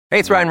Hey,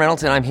 it's Ryan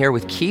Reynolds, and I'm here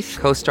with Keith,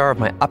 co-star of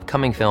my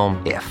upcoming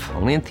film, If,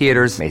 only in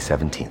theaters May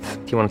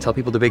 17th. Do you want to tell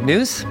people the big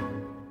news?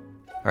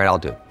 All right, I'll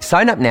do it.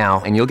 Sign up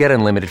now and you'll get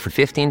unlimited for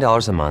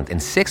 $15 a month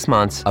and 6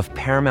 months of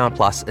Paramount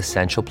Plus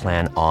Essential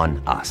Plan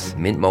on us.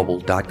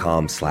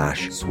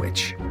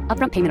 MintMobile.com/switch.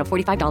 Upfront payment of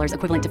 $45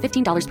 equivalent to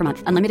 $15 per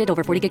month. Unlimited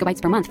over 40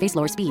 gigabytes per month. Face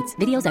lower speeds.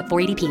 Videos at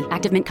 480p.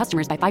 Active Mint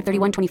customers by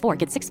 531.24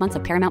 get 6 months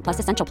of Paramount Plus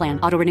Essential Plan.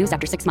 Auto renews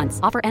after 6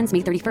 months. Offer ends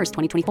May 31st,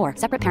 2024.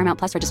 Separate Paramount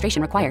Plus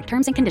registration required.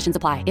 Terms and conditions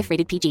apply if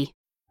rated PG.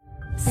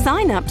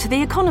 Sign up to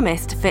The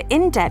Economist for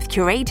in-depth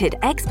curated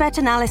expert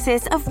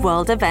analysis of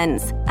world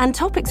events and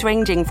topics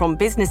ranging from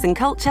business and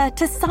culture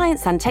to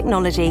science and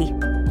technology.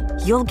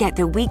 You'll get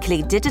the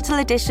weekly digital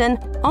edition,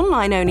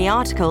 online-only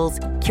articles,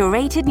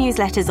 curated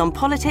newsletters on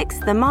politics,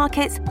 the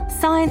markets,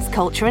 science,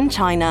 culture and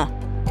China,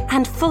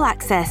 and full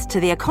access to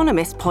The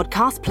Economist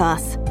Podcast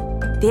Plus.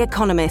 The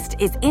Economist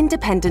is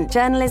independent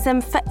journalism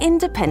for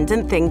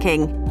independent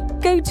thinking.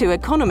 Go to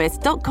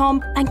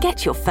economist.com and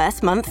get your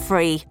first month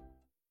free.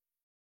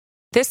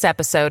 This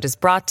episode is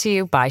brought to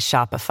you by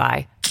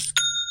Shopify.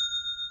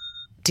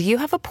 Do you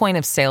have a point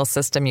of sale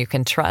system you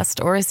can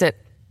trust, or is it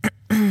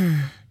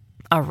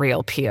a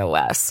real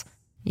POS?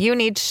 You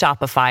need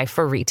Shopify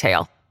for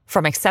retail.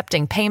 From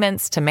accepting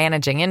payments to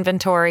managing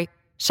inventory,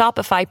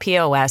 Shopify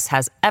POS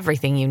has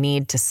everything you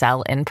need to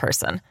sell in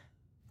person.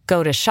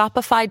 Go to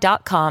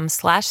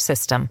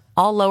shopify.com/system,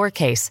 all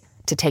lowercase,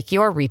 to take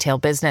your retail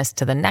business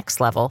to the next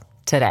level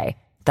today.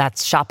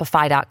 That's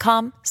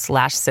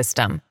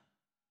shopify.com/system.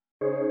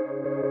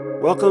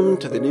 Welcome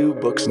to the New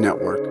Books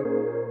Network.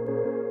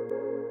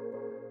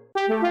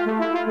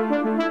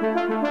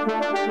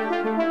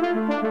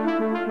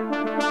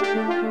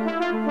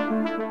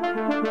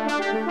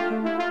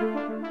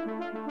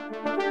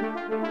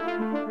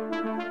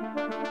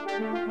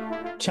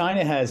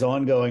 China has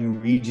ongoing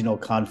regional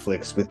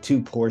conflicts with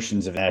two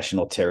portions of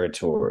national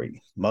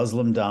territory,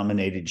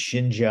 Muslim-dominated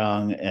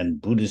Xinjiang and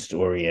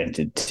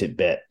Buddhist-oriented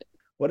Tibet.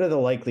 What are the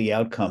likely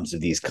outcomes of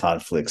these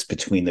conflicts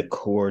between the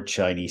core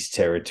Chinese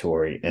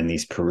territory and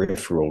these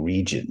peripheral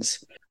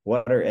regions?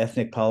 What are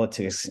ethnic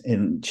politics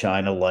in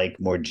China like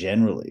more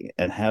generally,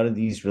 and how do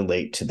these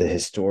relate to the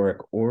historic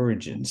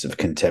origins of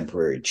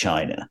contemporary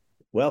China?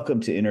 Welcome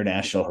to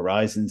International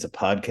Horizons, a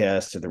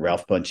podcast of the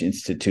Ralph Bunche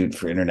Institute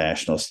for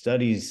International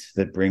Studies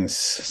that brings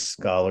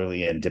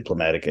scholarly and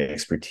diplomatic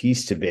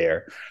expertise to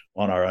bear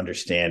on our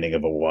understanding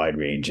of a wide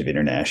range of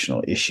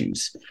international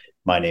issues.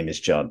 My name is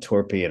John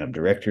Torpy, and I'm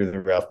director of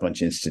the Ralph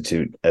Bunche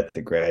Institute at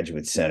the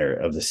Graduate Center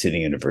of the City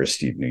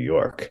University of New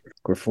York.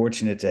 We're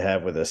fortunate to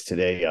have with us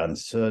today Yan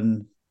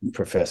Sun,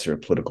 professor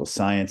of political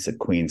science at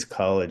Queens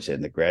College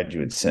and the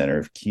Graduate Center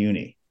of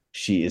CUNY.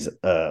 She is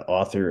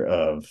author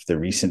of the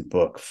recent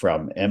book,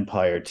 From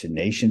Empire to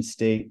Nation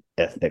State,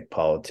 Ethnic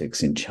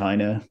Politics in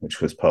China, which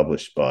was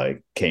published by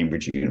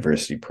Cambridge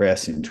University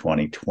Press in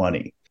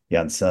 2020.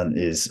 Yan Sun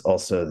is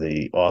also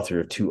the author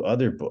of two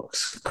other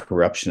books,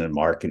 Corruption and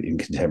Market in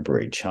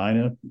Contemporary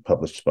China,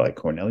 published by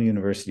Cornell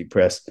University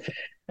Press,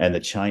 and The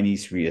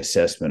Chinese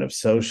Reassessment of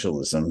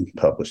Socialism,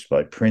 published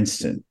by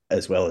Princeton,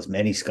 as well as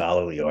many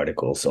scholarly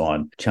articles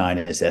on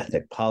China's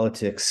ethnic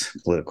politics,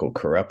 political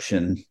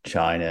corruption,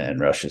 China and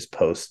Russia's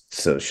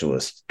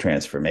post-socialist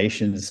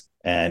transformations,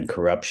 and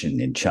corruption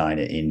in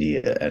China,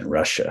 India, and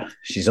Russia.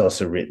 She's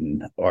also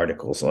written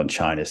articles on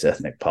China's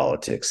ethnic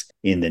politics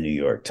in the New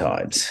York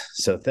Times.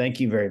 So thank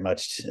you very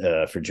much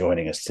for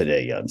joining us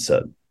today, Yan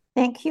Sun.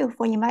 Thank you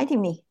for inviting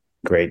me.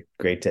 Great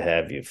to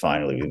have you.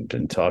 Finally, we've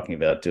been talking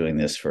about doing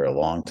this for a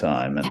long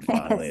time, and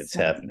finally it's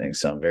happening.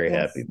 So I'm very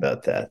happy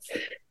about that.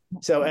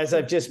 So as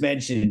I've just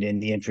mentioned in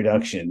the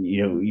introduction,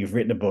 you've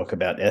written a book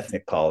about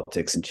ethnic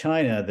politics in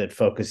China that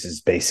focuses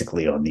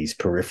basically on these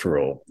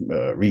peripheral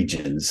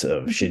regions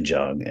of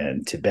Xinjiang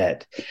and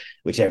Tibet,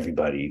 which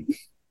everybody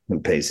who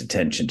pays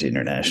attention to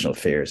international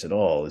affairs at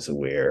all is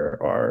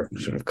aware are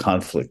sort of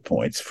conflict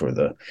points for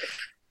the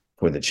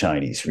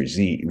Chinese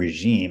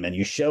regime. And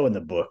you show in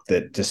the book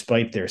that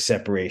despite their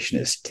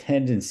separationist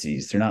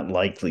tendencies, they're not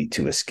likely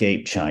to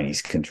escape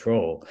Chinese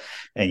control.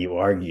 And you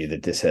argue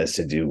that this has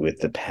to do with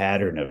the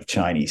pattern of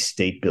Chinese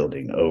state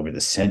building over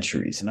the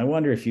centuries. And I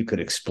wonder if you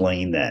could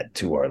explain that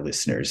to our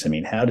listeners. I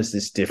mean, how does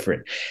this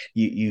differ?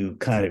 You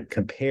kind of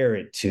compare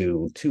it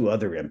to two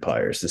other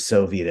empires, the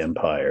Soviet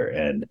Empire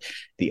and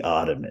the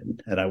Ottoman.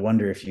 And I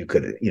wonder if you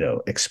could,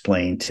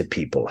 explain to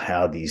people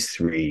how these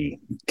three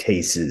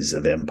cases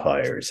of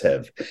empires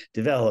have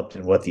developed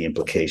and what the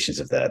implications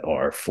of that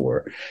are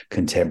for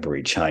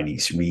contemporary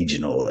Chinese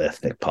regional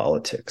ethnic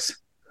politics.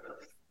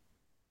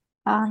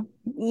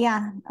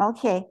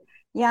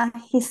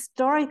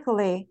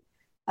 Historically,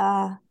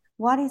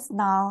 what is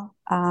now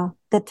the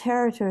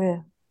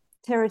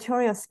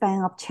territorial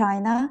span of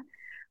China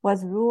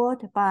was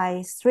ruled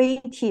by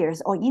three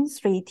tiers or in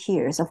three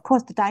tiers. Of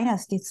course, the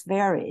dynasties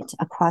varied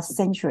across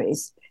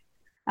centuries,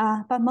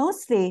 but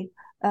mostly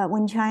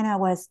when China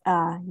was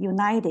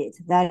united,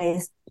 that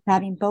is,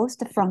 having both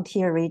the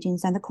frontier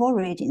regions and the core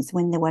regions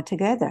when they were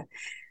together,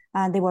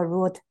 they were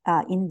ruled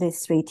in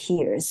these three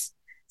tiers.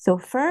 So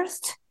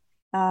first,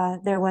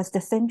 there was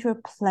the Central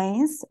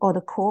Plains, or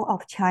the core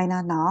of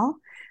China now.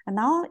 And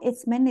now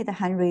it's mainly the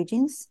Han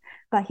regions,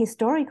 but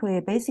historically,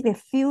 basically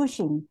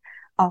fusion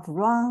of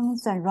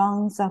rounds and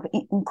rounds of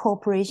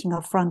incorporation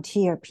of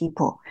frontier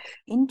people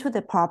into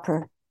the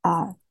proper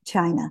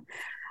China.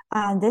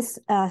 And this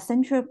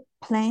Central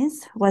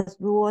Plains was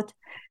ruled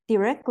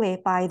directly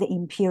by the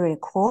imperial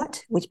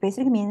court, which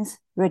basically means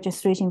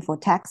registration for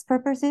tax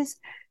purposes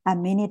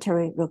and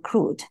military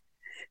recruit.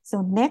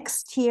 So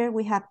next here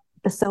we have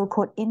the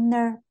so-called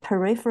inner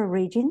peripheral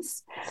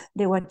regions.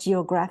 They were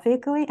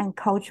geographically and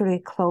culturally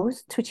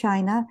close to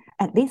China,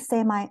 at least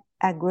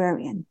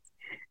semi-agrarian.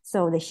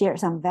 So they shared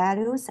some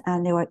values,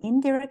 and they were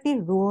indirectly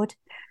ruled,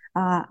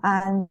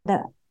 and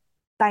the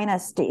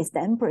dynasties, the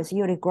emperors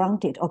usually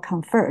granted or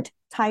conferred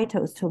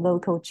titles to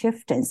local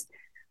chieftains.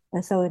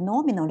 So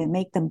nominally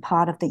make them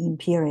part of the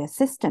imperial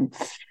system.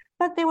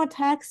 But they were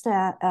taxed,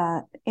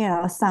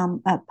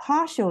 some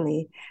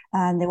partially,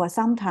 and they were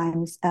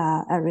sometimes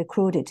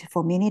recruited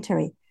for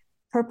military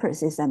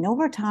purposes. And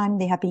over time,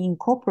 they have been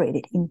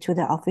incorporated into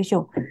the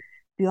official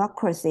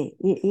bureaucracy,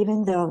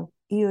 even though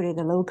usually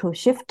the local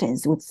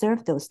chieftains would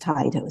serve those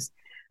titles.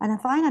 And then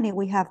finally,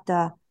 we have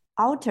the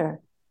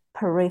outer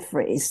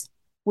peripheries,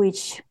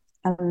 which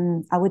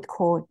I would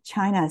call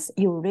China's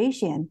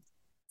Eurasian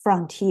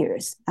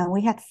frontiers. And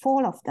we had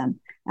 4 of them,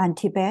 and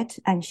Tibet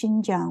and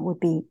Xinjiang would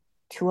be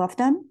 2 of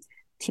them.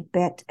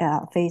 Tibet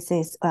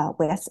faces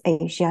West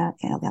Asia,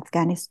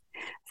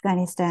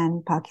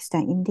 Afghanistan,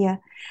 Pakistan, India.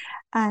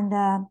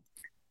 And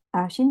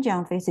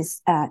Xinjiang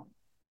faces,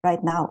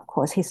 right now, of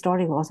course,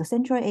 historically also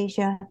Central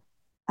Asia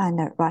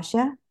and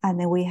Russia. And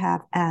then we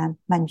have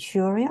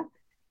Manchuria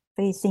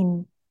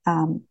facing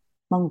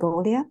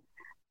Mongolia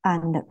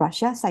and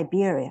Russia,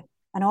 Siberia,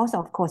 and also,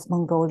 of course,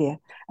 Mongolia,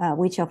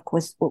 which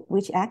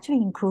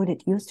actually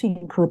used to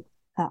include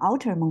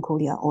Outer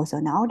Mongolia also.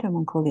 And Outer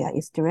Mongolia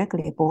is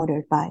directly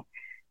bordered by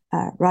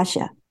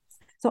Russia.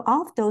 So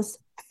of those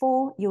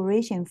 4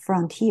 Eurasian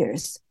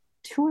frontiers,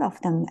 2 of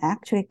them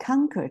actually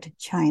conquered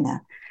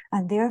China,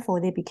 and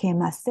therefore they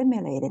became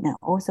assimilated and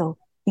also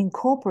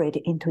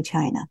incorporated into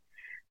China.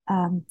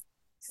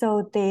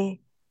 So they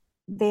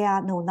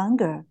are no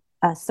longer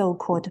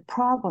so-called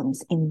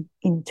problems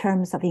in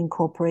terms of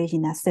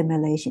incorporation and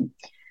assimilation.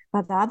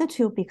 But the other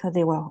 2, because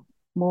they were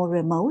more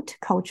remote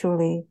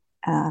culturally,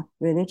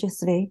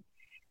 religiously,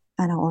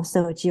 and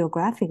also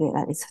geographically,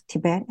 that is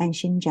Tibet and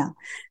Xinjiang.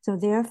 So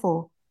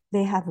therefore,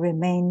 they have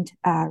remained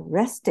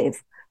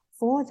restive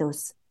for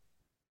those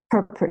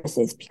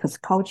purposes, because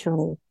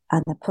culturally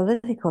and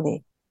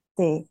politically,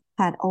 they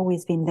had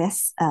always been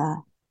less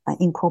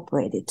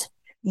incorporated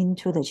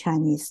into the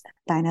Chinese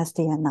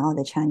dynasty and now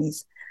the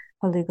Chinese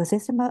political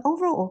system. But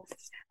overall,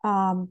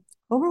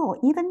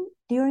 even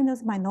during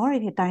those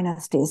minority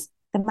dynasties,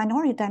 the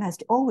minority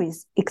dynasty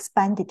always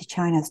expanded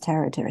China's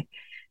territory.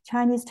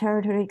 Chinese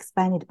territory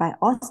expanded by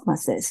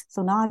osmosis.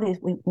 So nowadays,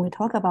 when we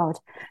talk about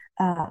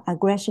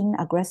aggression,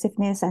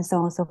 aggressiveness, and so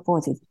on and so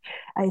forth,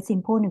 it's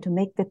important to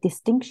make the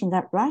distinction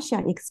that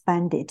Russia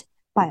expanded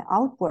by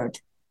outward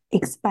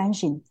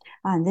expansion.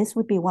 And this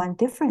would be one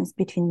difference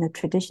between the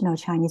traditional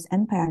Chinese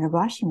empire and the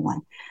Russian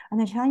one.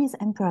 And the Chinese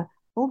emperor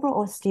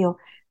overall still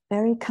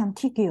very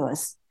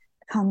contiguous,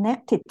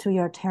 connected to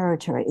your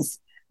territories,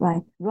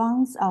 right?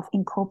 Rounds of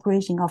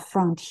incorporation of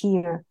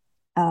frontier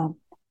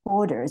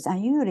borders.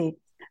 And usually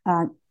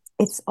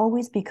it's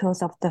always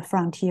because of the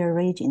frontier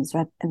regions,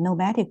 right?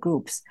 Nomadic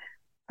groups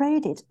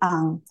traded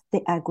on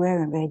the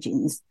agrarian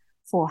regions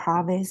for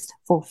harvest,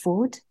 for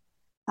food.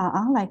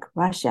 Unlike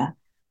Russia,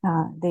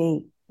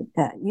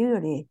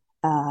 usually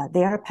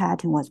their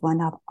pattern was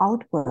one of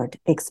outward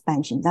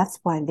expansion. That's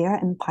why their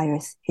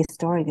empires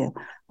historically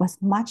was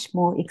much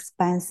more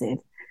expansive,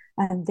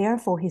 and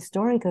therefore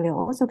historically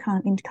also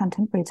in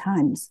contemporary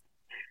times,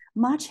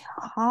 much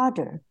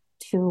harder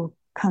to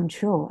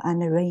control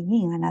and rein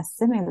in and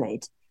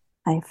assimilate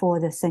for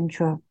the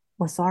central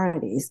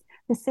authorities.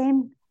 The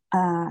same,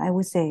 I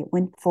would say,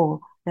 went for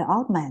the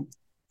Ottoman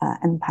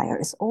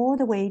empires all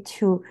the way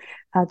to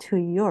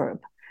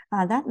Europe.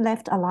 That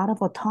left a lot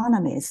of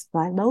autonomies,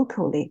 right,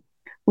 locally,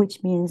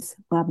 which means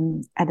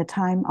at the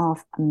time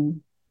of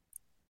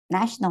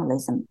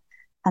nationalism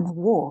and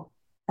war,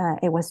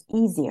 it was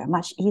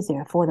much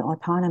easier for the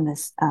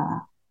autonomous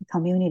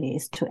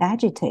communities to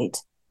agitate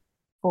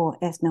for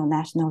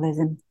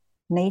ethno-nationalism,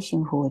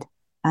 nationhood,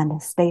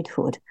 and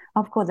statehood.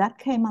 Of course, that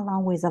came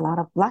along with a lot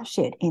of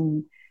bloodshed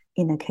in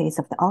the case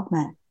of the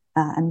Ottoman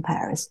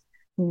empires.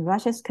 In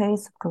Russia's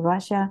case,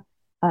 Russia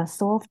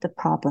solved the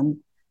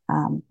problem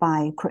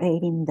by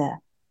creating the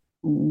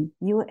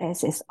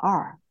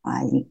USSR,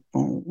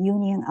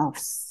 Union of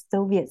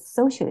Soviet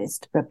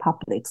Socialist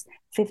Republics,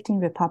 15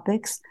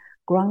 republics,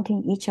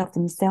 granting each of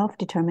them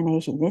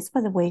self-determination. This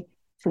was a way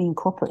to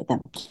incorporate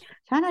them.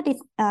 China did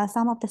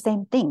some of the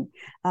same thing,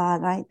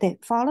 right? They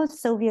followed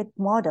Soviet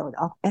model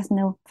of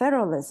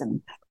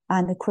ethno-federalism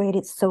and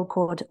created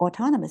so-called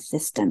autonomous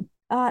system.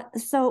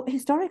 So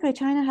historically,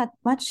 China had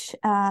much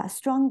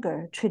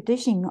stronger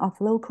tradition of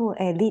local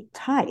elite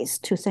ties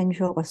to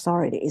central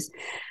authorities.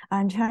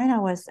 And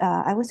China was,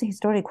 I would say,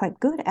 historically quite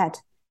good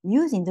at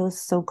using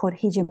those so-called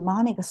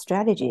hegemonic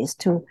strategies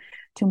to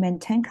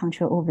maintain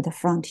control over the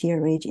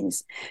frontier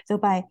regions. So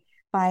by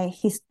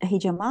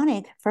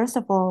hegemonic, first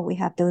of all, we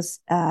have those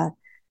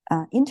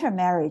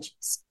intermarriage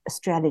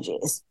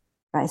strategies,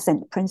 right?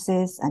 Send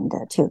princes and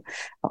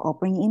or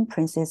bring in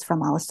princes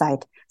from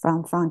outside,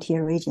 from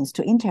frontier regions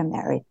to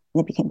intermarry.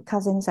 They became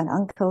cousins and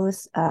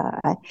uncles,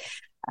 and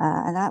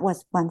that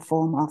was one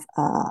form of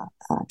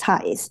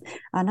ties.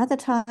 Another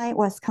tie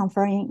was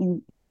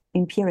conferring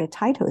imperial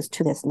titles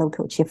to these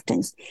local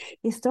chieftains.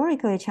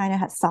 Historically, China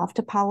had soft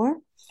power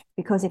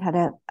because it had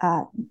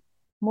a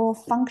more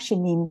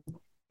functioning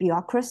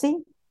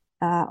bureaucracy,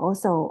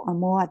 also a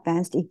more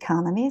advanced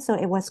economy. So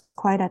it was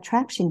quite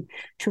attraction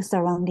to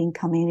surrounding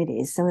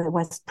communities. So it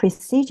was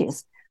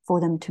prestigious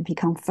for them to be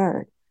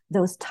conferred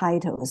those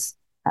titles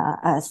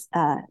as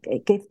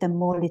it gave them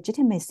more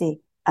legitimacy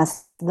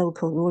as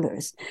local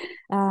rulers.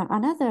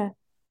 Another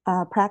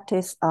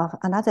practice of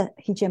another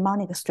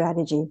hegemonic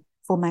strategy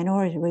for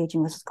minority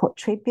region was called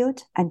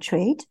tribute and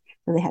trade.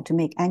 So they had to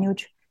make annual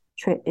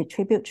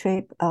tribute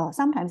trade,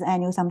 sometimes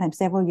annual, sometimes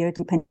several years,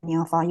 depending on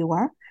how far you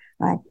are,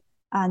 right?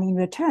 And in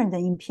return, the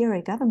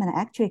imperial government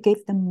actually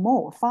gave them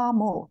far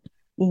more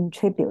in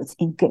tributes,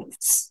 in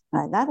gifts.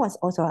 That was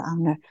also an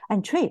honor.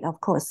 And trade,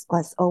 of course,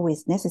 was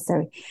always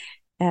necessary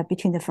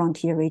between the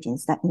frontier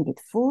regions that needed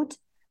food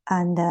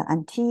and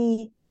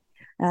tea,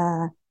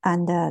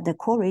 and the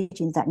core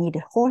regions that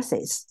needed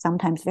horses,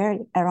 sometimes very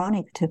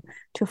ironic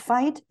to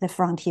fight the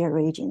frontier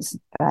regions,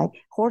 right?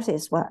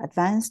 Horses were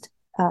advanced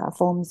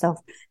forms of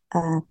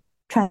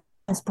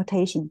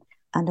transportation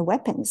and the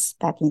weapons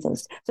back in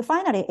those. So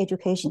finally,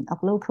 education of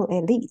local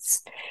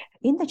elites.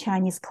 In the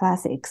Chinese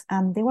classics,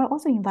 they were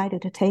also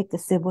invited to take the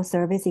civil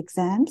service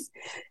exams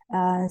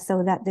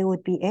so that they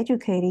would be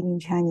educated in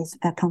Chinese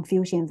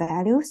Confucian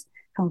values,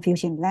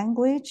 Confucian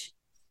language,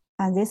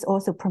 and this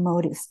also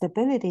promoted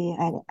stability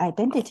and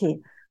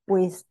identity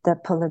with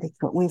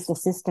the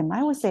system.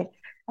 I would say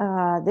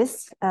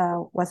this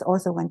was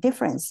also one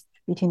difference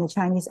between the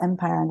Chinese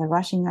Empire and the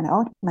Russian and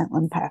Ottoman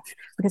Empire,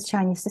 because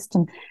Chinese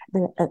system,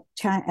 the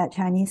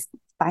Chinese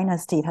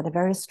dynasty had a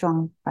very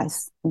strong,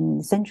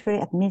 centrally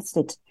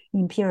administered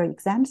imperial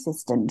exam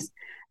systems.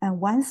 And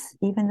once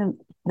even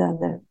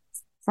the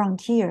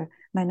frontier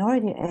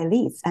minority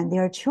elites and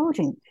their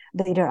children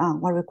later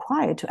on were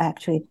required to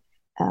actually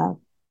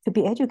to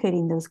be educated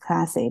in those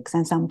classics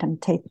and sometimes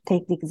take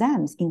the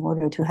exams in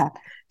order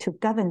to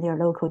govern their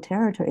local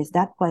territories,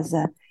 that was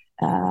a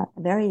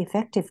very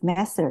effective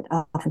method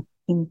of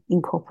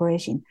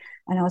incorporation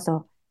and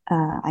also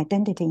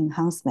identity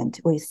enhancement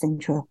with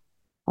central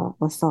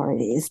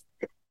authorities.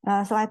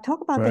 So I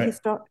talk about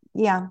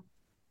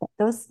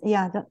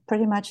the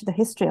pretty much the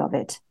history of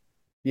it.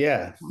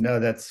 Yeah, no,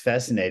 that's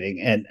fascinating.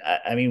 And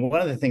I mean,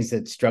 one of the things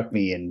that struck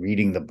me in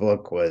reading the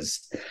book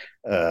was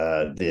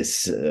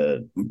this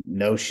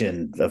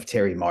notion of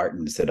Terry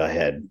Martin's that I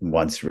had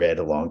once read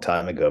a long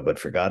time ago, but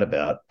forgot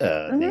about,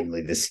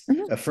 namely this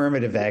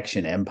affirmative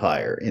action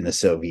empire in the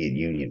Soviet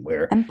Union,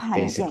 where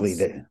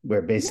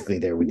basically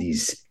there were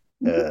these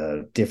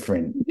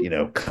different,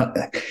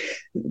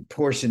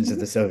 portions of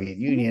the Soviet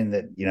Union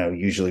that,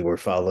 usually were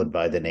followed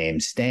by the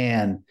name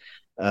Stan.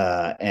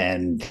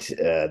 And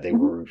they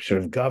were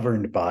sort of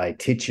governed by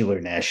titular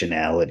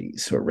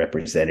nationalities or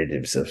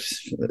representatives of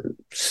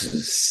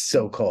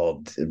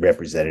so-called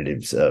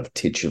representatives of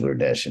titular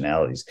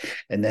nationalities.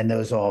 And then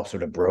those all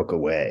sort of broke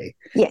away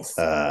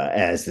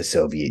as the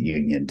Soviet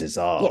Union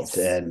dissolved. Yes.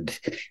 And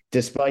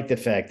despite the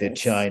fact that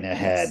China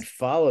had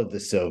followed the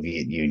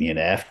Soviet Union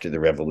after the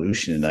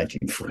revolution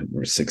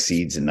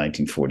succeeds in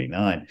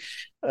 1949,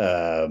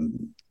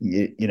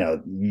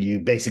 you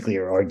basically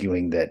are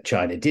arguing that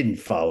China didn't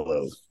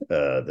follow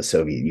the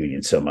Soviet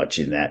Union so much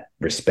in that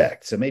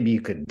respect. So maybe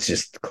you could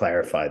just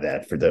clarify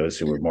that for those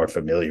who are more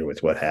familiar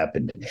with what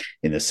happened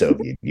in the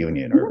Soviet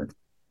Union.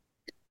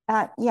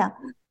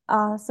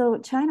 So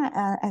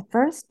China at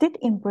first did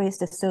embrace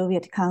the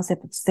Soviet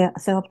concept of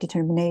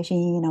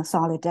self-determination,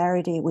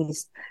 solidarity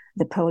with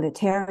the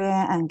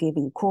proletariat and give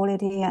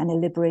equality and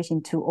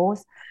liberation to all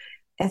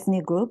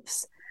ethnic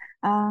groups.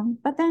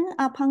 But then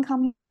upon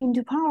coming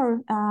into power,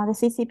 the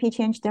CCP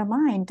changed their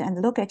mind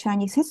and look at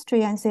Chinese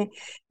history and say,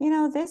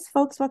 these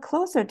folks were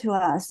closer to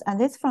us and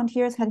these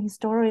frontiers had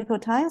historical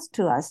ties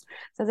to us.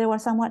 So they were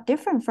somewhat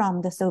different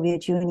from the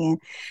Soviet Union.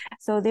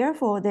 So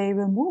therefore, they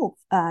removed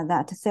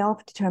that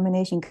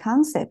self-determination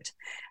concept,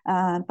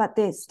 but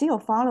they still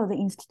follow the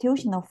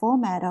institutional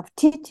format of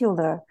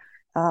titular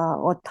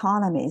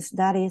autonomies,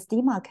 that is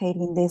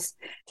demarcating these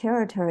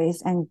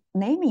territories and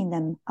naming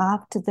them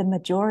after the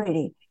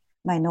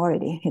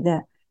minority,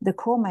 the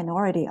core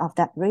minority of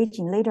that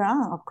region. Later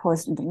on, of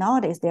course,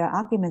 nowadays there are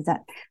arguments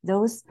that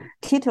those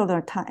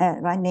titular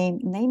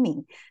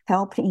naming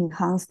helped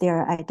enhance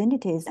their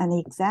identities, and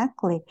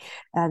exactly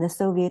the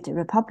Soviet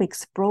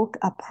republics broke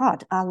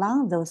apart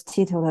along those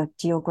titular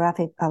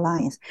geographic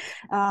alliance.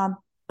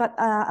 But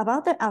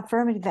about the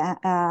affirmative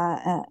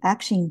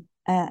action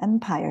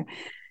empire,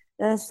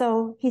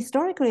 so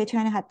historically,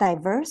 China had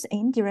diverse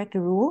indirect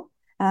rule.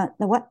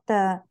 What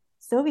the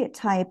Soviet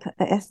type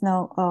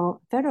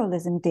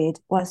ethno-federalism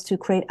did was to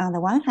create, on the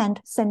one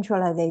hand,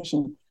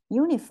 centralization, have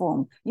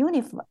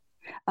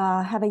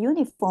a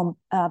uniform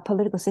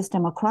political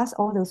system across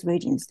all those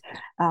regions,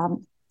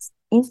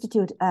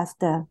 institute as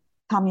the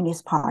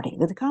Communist Party.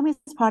 The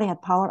Communist Party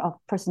had power of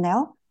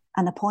personnel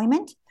and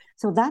appointment.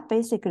 So that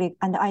basically,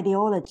 and the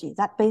ideology,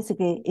 that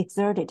basically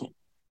exerted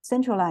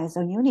centralized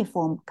or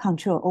uniform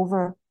control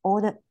over all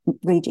the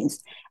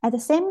regions. At the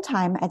same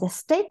time, at the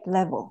state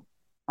level,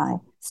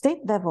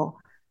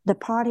 the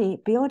party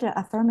built an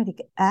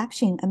affirmative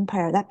action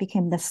empire that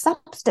became the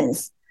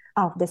substance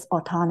of this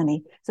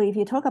autonomy. So if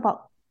you talk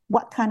about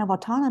what kind of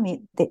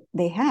autonomy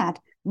they had,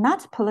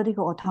 not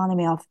political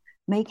autonomy of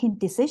making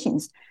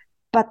decisions,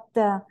 but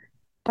the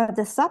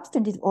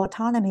substantive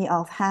autonomy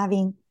of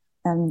having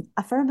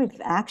affirmative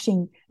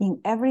action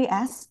in every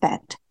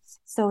aspect,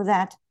 so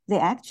that they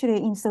actually,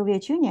 in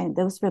Soviet Union,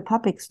 those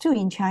republics too,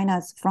 in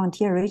China's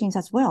frontier regions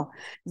as well,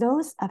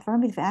 those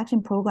affirmative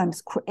action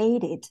programs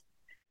created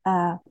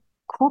a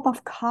corp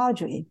of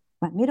cadre,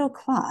 right, middle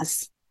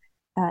class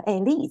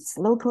elites,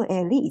 local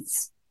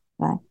elites,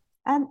 right,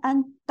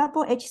 and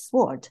double-edged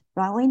sword,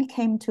 right, when it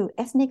came to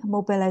ethnic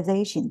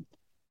mobilization.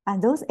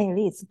 And those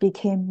elites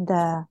became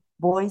the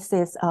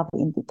voices of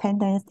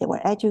independence. They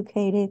were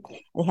educated,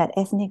 they had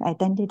ethnic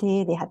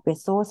identity, they had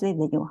resources,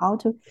 they knew how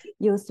to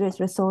use these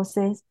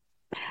resources.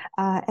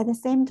 At the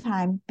same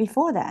time,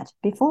 before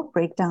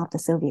breakdown of the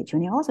Soviet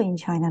Union, also in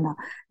China now,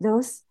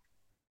 those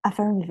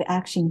affirmative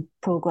action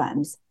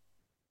programs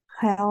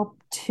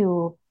help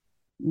to,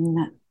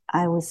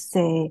 I would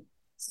say,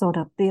 sort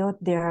of build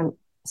their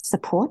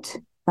support,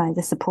 right,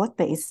 the support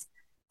base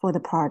for the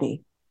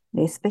party,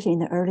 especially in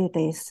the early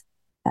days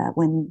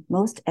when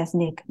most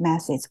ethnic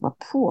masses were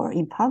poor,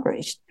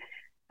 impoverished,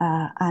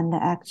 and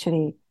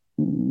actually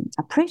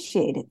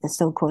appreciated the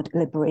so-called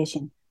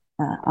liberation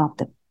of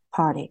the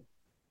party.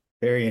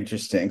 Very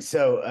interesting.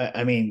 So,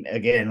 I mean,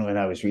 again, when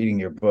I was reading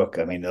your book,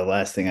 I mean, the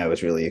last thing I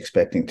was really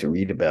expecting to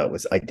read about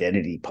was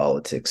identity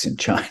politics in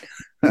China.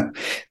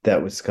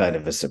 That was kind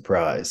of a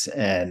surprise.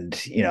 And,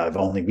 I've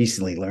only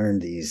recently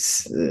learned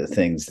these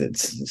things that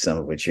some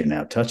of which you're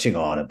now touching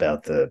on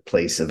about the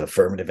place of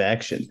affirmative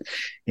action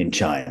in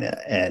China.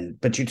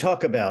 But you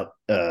talk about,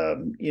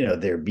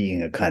 there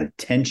being a kind of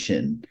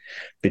tension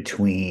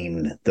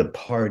between the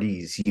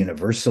party's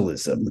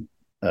universalism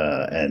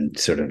and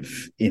sort of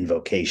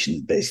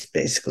invocation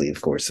basically, of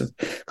course, of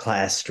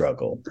class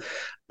struggle,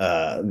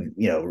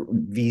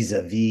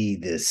 vis-a-vis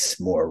this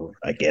more,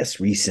 I guess,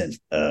 recent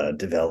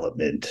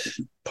development,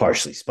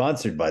 partially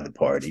sponsored by the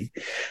party,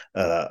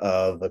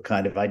 of a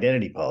kind of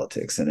identity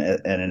politics and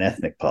an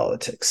ethnic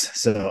politics.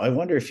 So I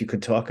wonder if you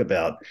could talk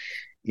about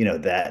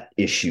that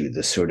issue,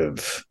 the sort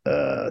of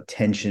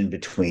tension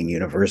between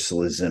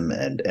universalism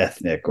and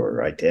ethnic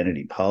or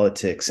identity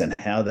politics, and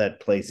how that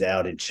plays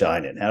out in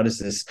China. And how does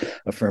this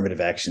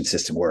affirmative action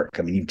system work?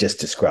 I mean, you've just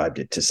described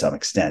it to some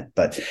extent,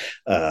 but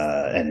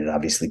and it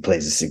obviously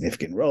plays a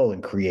significant role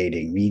in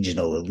creating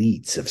regional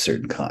elites of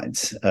certain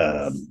kinds.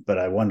 But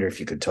I wonder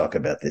if you could talk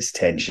about this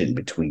tension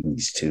between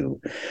these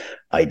two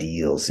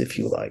ideals, if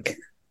you like.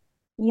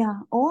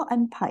 Yeah, all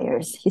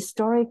empires,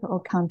 historic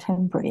or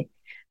contemporary,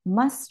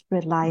 must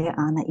rely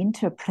on the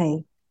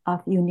interplay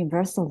of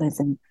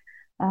universalism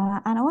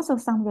and also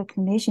some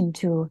recognition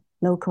to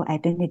local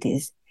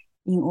identities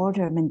in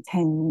order to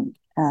maintain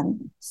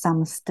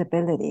some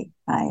stability,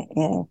 right?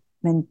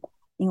 In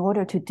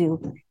order to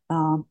do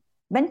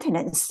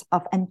maintenance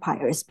of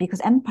empires,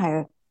 because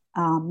empire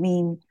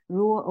mean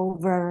rule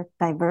over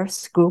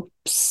diverse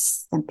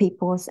groups and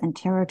peoples and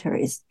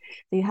territories.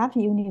 So you have to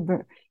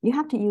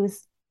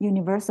use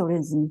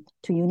universalism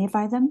to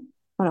unify them,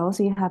 but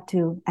also you have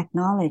to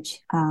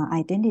acknowledge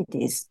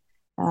identities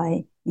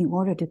in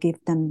order to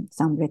give them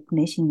some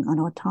recognition and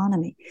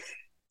autonomy.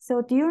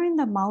 So during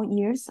the Mao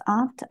years,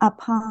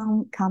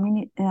 upon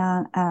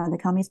the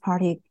Communist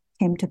Party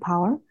came to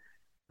power,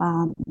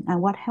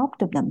 and what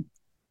helped them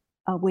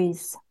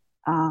with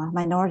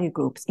minority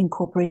groups,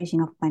 incorporation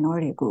of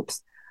minority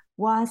groups,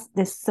 was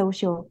the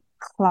social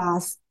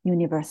class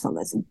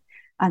universalism.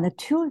 And the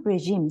two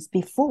regimes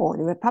before,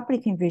 the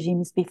Republican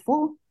regimes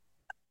before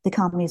the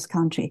communist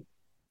country,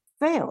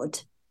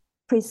 failed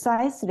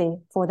precisely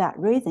for that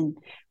reason,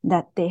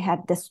 that they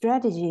had the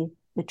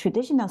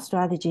traditional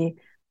strategy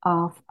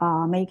of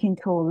making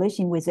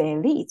coalition with the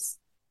elites.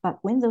 But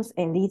when those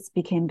elites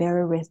became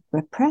very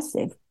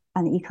repressive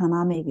and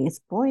economically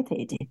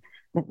exploited,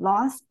 they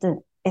lost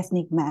the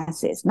ethnic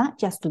masses, not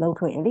just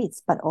local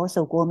elites, but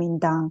also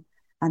Kuomintang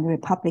and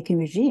Republican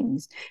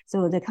regimes.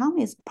 So the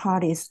Communist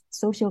Party's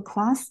social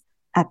class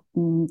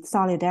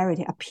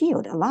solidarity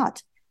appealed a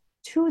lot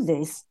to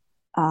this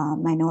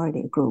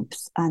minority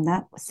groups, and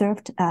that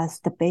served as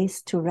the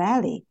base to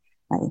rally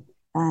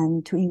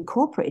and to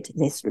incorporate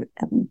this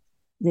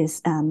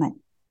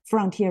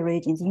frontier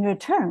regions. In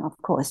return,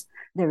 of course,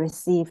 they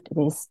received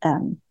this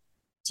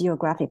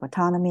geographic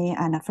autonomy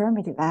and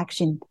affirmative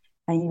action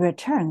in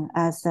return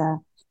as a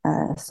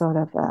sort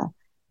of a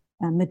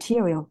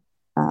material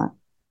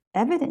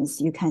evidence,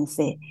 you can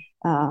say,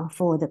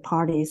 for the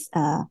party's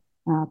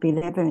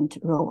benevolent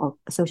role of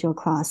social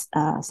class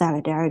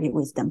solidarity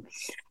with them.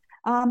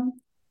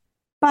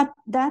 But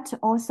that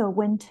also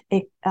went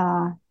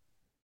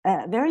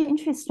very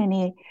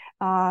interestingly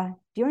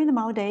during the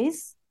Mao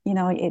days.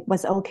 It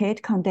was okay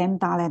to condemn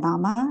Dalai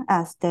Lama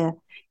as the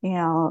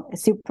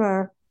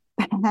super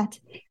bad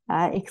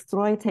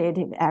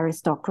exploitative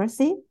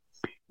aristocracy.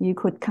 You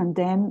could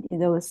condemn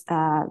those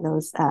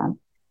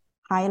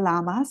high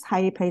lamas,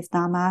 highly placed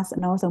lamas,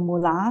 and also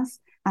mullahs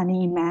and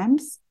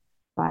imams,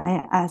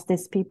 right, as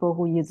these people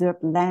who usurp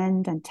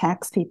land and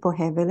tax people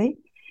heavily.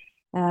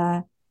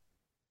 But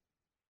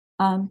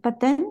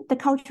then the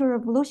Cultural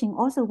Revolution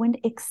also went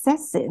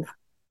excessive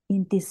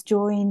in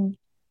destroying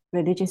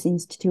religious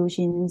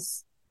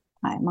institutions,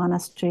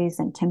 monasteries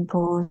and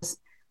temples,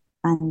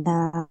 and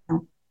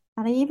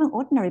even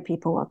ordinary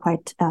people were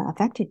quite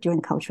affected during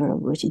the Cultural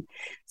Revolution.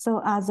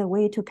 So as a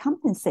way to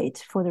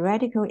compensate for the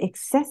radical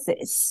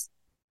excesses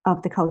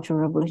of the Cultural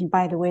Revolution,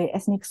 by the way,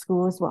 ethnic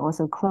schools were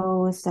also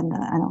closed, and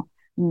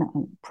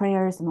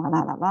prayers were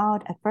not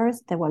allowed. At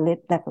first, they were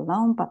left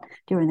alone, but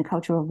during the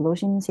Cultural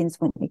Revolution, things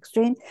went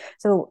extreme.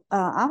 So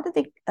after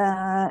the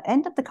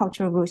end of the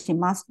Cultural Revolution,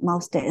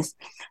 Mao's death,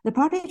 the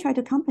party tried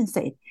to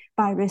compensate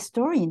by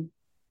restoring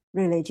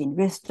religion,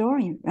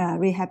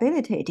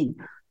 rehabilitating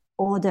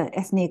all the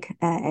ethnic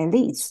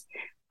elites.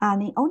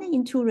 And only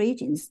in two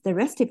regions, the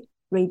restive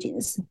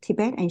regions,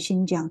 Tibet and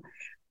Xinjiang,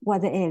 were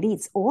the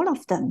elites, all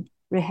of them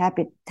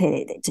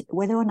rehabilitated,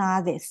 whether or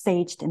not they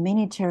staged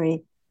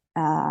military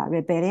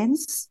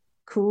rebellions,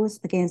 coups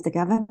against the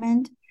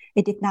government,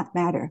 it did not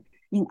matter.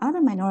 In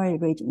other minority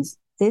regions,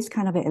 this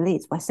kind of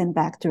elites were sent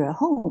back to their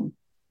home.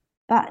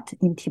 But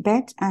in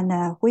Tibet and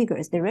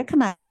Uyghurs, they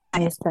recognized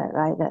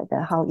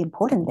how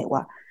important they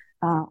were.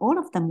 All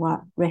of them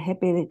were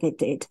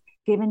rehabilitated,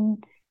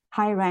 given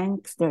high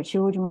ranks. Their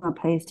children were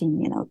placed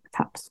in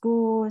top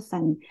schools,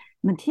 and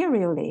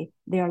materially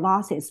their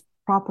losses,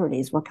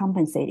 properties were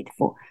compensated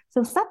for.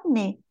 So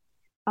suddenly,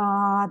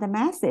 the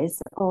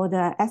masses or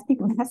the ethnic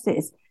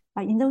masses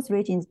in those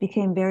regions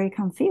became very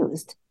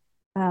confused.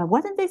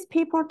 Wasn't these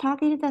people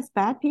targeted as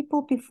bad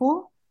people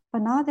before?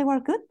 But now they were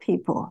good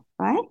people,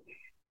 right?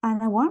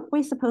 And weren't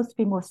we supposed to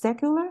be more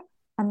secular?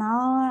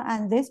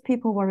 And these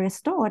people were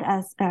restored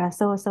as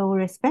so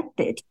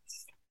respected.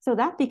 So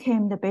that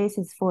became the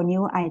basis for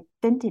new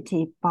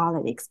identity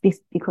politics,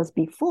 because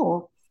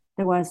before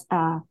there was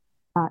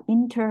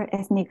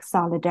inter-ethnic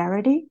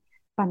solidarity,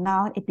 but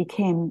now it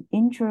became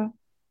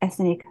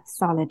intra-ethnic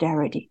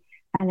solidarity.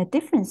 And the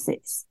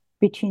differences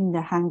between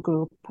the Han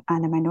group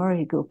and the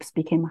minority groups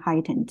became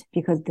heightened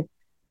because the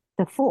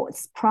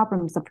faults,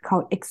 problems of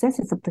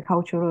excesses of the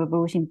Cultural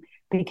Revolution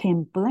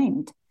became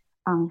blamed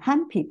on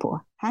Han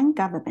people, Han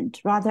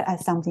government, rather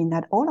as something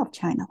that all of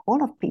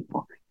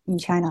people in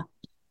China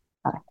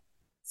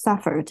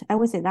suffered. I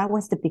would say that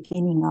was the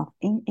beginning of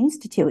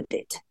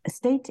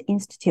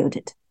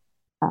state-instituted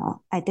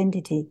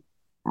identity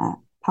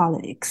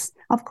politics.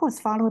 Of course,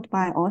 followed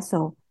by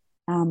also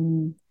a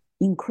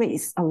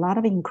lot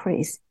of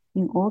increase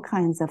in all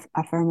kinds of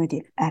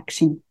affirmative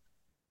action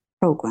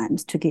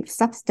programs to give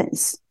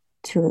substance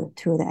to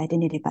the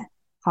identity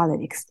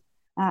politics.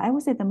 I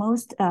would say the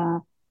most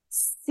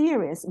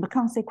serious but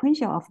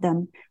consequential of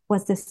them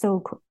was the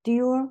so-called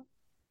dual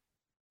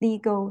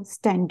legal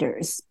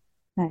standards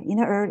in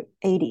the early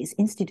 80s,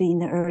 instituted in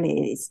the early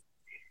 80s.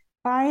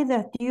 By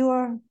the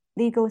dual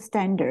legal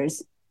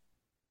standards,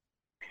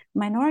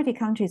 minority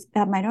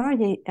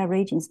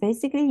regions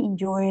basically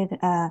enjoyed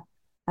a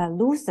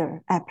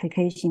looser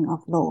application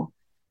of law,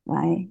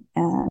 right?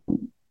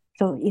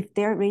 So if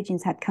their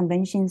regions had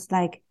conventions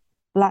like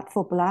blood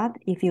for blood,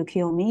 if you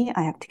kill me,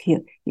 I have to kill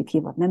you.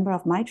 Kill a member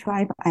of my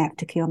tribe, I have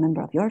to kill a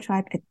member of your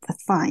tribe.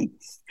 That's fine.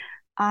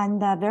 And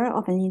very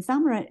often in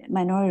some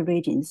minority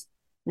regions,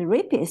 the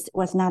rapist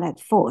was not at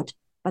fault,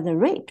 but the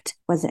raped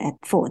was at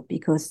fault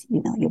because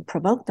you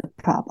provoked the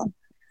problem.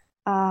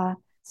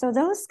 So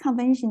those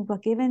conventions were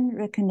given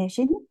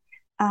recognition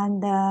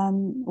and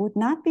would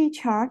not be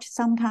charged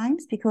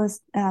sometimes because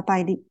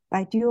by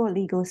dual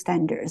legal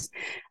standards.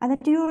 And the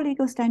dual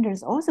legal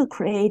standards also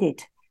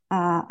created,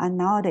 and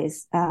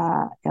nowadays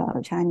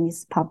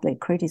Chinese public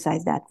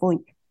criticize that for,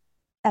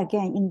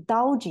 again,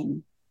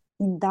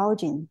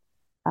 indulging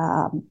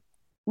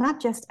not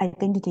just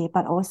identity,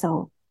 but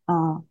also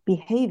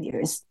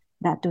behaviors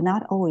that do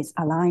not always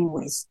align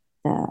with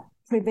the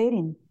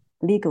prevailing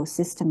legal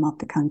system of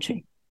the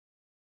country.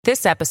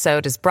 This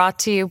episode is brought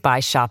to you by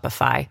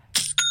Shopify.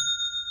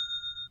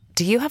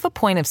 Do you have a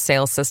point of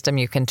sale system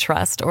you can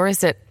trust, or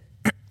is it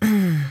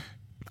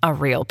a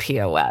real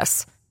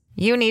POS?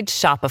 You need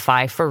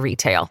Shopify for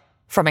retail.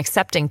 From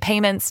accepting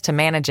payments to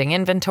managing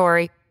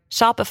inventory,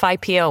 Shopify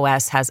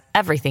POS has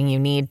everything you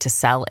need to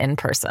sell in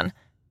person.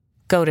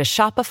 Go to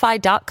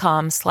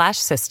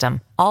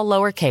shopify.com/system, all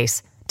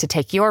lowercase, to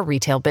take your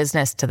retail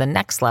business to the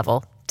next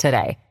level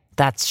today.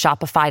 That's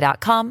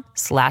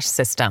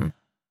shopify.com/system.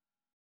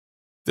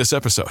 This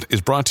episode is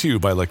brought to you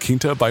by La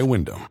Quinta by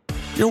Wyndham.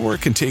 Your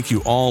work can take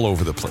you all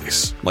over the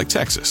place, like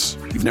Texas.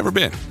 You've never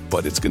been,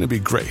 but it's going to be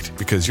great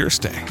because you're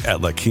staying at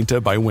La Quinta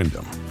by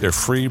Wyndham. Their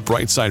free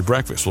Bright Side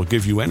breakfast will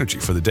give you energy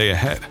for the day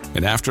ahead.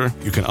 And after,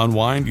 you can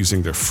unwind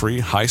using their free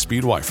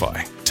high-speed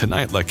Wi-Fi.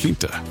 Tonight, La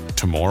Quinta.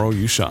 Tomorrow,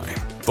 you shine.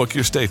 Book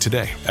your stay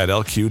today at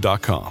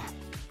lq.com.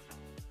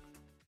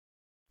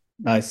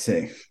 I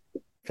see.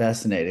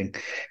 Fascinating.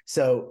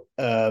 So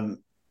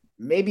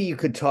maybe you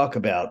could talk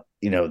about,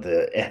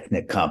 the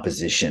ethnic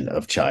composition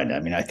of China. I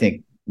mean, I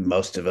think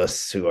most of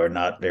us who are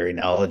not very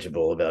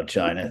knowledgeable about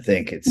China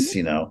think it's,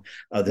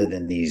 other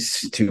than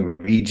these two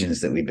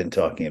regions that we've been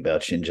talking about,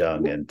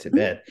 Xinjiang and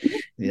Tibet,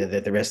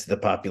 that the rest of the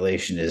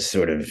population is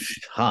sort of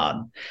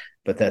Han.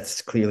 But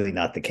that's clearly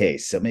not the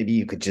case. So maybe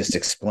you could just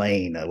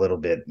explain a little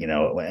bit,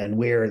 and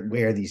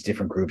where these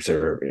different groups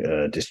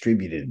are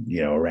distributed,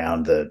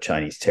 around the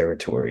Chinese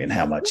territory and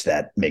how much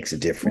that makes a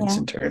difference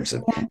in terms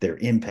of their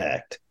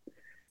impact.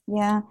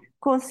 Yeah, of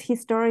course,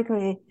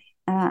 historically,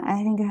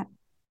 I think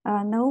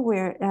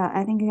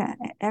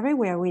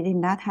everywhere we did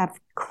not have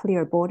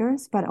clear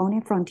borders, but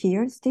only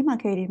frontiers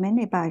demarcated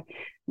mainly by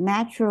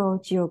natural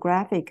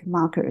geographic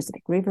markers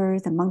like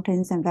rivers and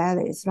mountains and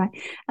valleys, right?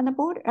 And the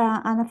border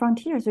and the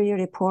frontiers were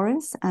really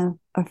porous and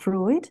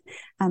fluid,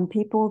 and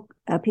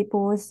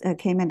peoples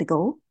came and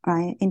go,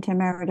 right?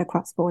 Intermarried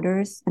across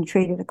borders and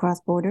traded across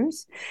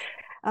borders.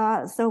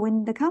 So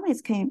when the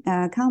Communist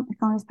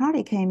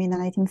Party came in the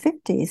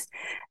 1950s,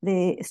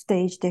 they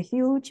staged a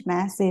huge,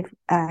 massive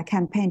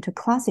campaign to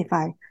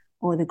classify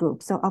all the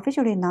groups. So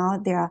officially now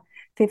there are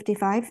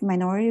 55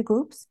 minority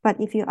groups, but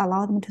if you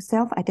allow them to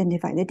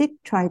self-identify, they did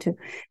try to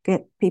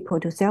get people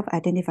to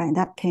self-identify, and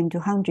that came to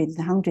hundreds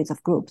and hundreds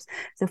of groups.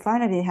 So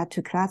finally they had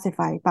to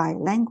classify by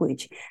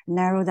language,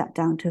 narrow that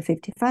down to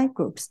 55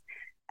 groups.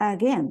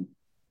 Again,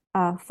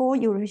 4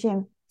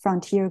 Eurasian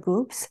frontier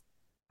groups,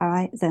 all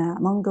right, the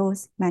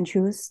Mongols,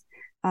 Manchus,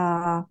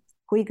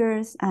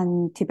 Uyghurs,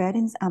 and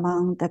Tibetans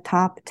among the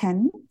top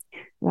 10,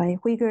 right?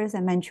 Uyghurs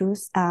and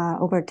Manchus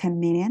are over 10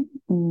 million,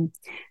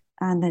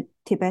 and the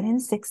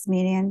Tibetans 6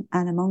 million,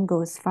 and the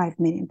Mongols 5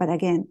 million. But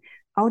again,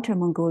 Outer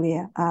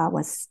Mongolia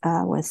was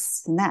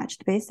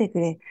snatched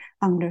basically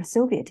under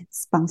Soviet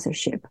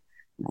sponsorship,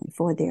 right,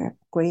 for their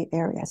great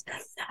areas.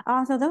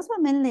 So those were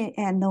mainly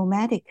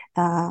nomadic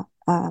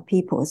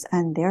peoples,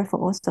 and therefore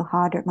also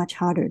much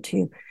harder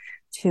to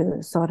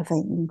sort of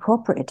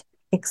incorporate,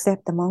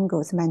 except the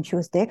Mongols,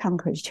 Manchus, they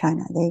conquered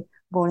China. They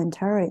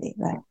voluntarily,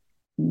 right,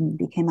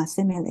 became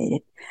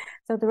assimilated.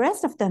 So the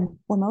rest of them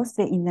were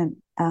mostly in the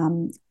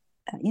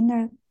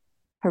inner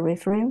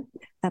peripheries,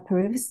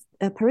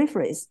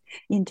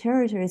 in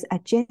territories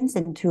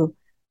adjacent to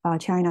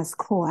China's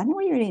core, and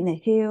really in the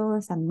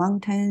hills and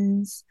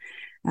mountains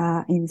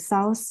in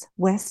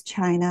southwest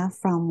China,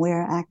 from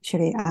where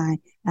actually I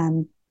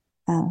am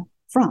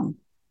from.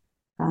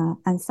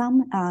 And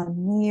some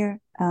near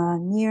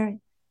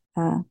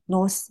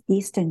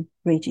northeastern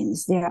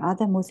regions. There are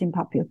other Muslim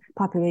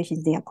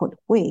populations. They are called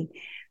Hui.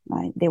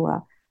 Right? They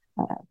were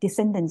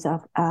descendants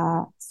of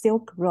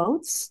Silk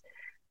Roads,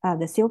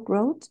 the Silk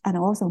Road, and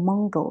also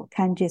Mongol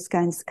Genghis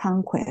Khan's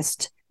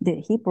conquest.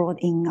 He brought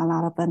in a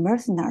lot of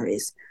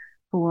mercenaries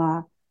who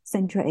are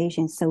Central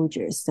Asian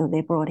soldiers. So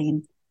they brought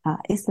in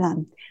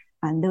Islam,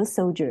 and those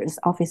soldiers,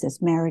 officers,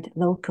 married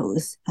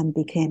locals and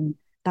became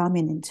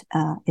dominant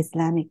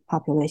Islamic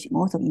population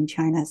also in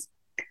China's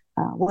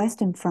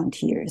western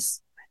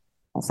frontiers,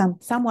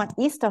 somewhat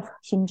east of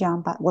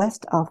Xinjiang, but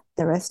west of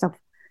the rest of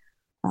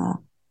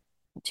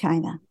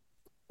China.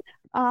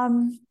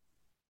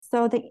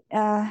 So the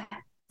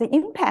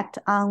impact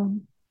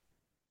on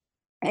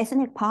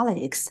ethnic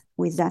politics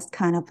with that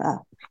kind of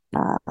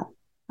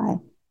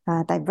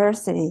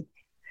diversity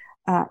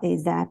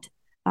is that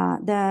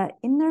the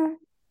inner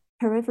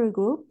peripheral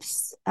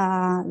groups,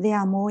 they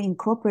are more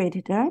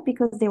incorporated, right?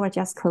 Because they were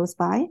just close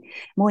by,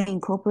 more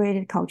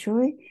incorporated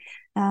culturally.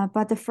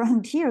 But the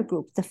frontier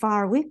groups, the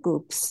faraway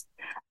groups,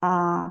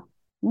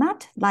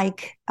 not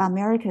like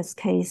America's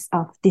case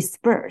of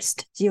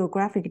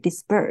geographic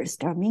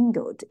dispersed or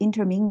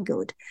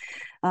intermingled.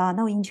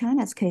 No, in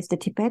China's case, the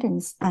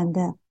Tibetans and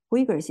the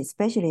Uyghurs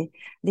especially,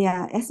 they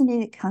are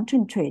ethnically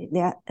concentrated.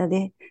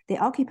 They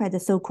occupy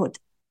the so-called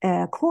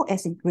core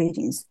ethnic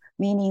regions,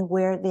 meaning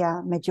where there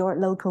are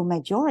local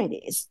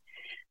majorities.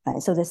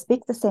 So they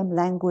speak the same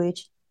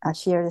language,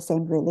 share the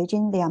same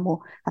religion. They have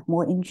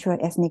more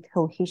intra-ethnic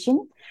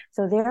cohesion.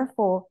 So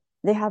therefore,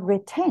 they have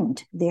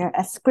retained their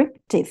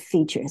ascriptive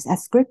features.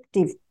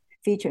 Ascriptive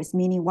features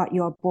meaning what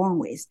you're born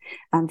with.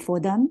 And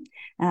for them,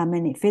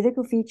 many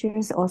physical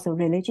features, also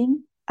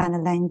religion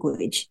and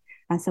language.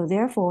 And so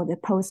therefore, they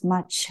pose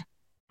much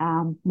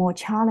more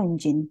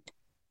challenging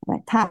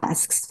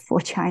tasks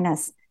for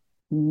China's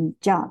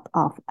job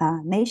of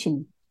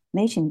nation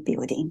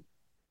building.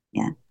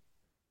 Yeah.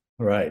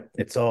 Right.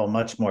 It's all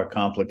much more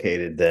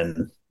complicated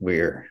than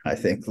we're, I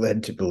think,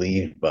 led to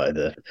believe by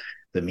the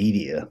the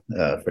media,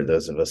 for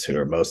those of us who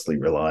are mostly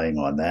relying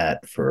on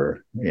that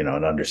for, an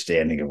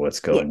understanding of what's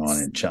going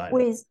on in China.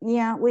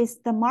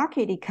 With the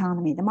market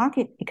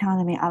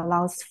economy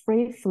allows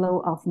free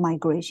flow of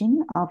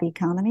migration of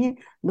economy,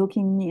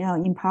 looking,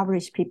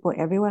 impoverished people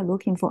everywhere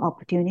looking for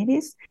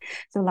opportunities.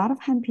 So a lot of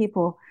Han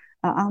people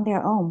on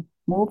their own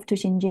move to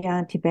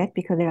Xinjiang, Tibet,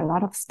 because there are a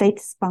lot of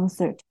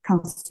state-sponsored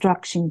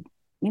construction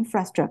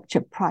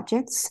infrastructure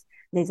projects.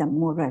 These are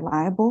more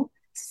reliable,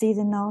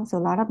 seasonal, so a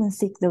lot of them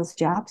seek those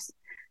jobs.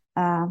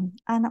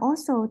 And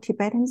also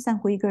Tibetans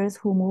and Uyghurs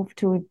who move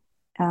to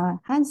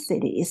Han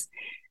cities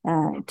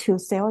to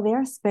sell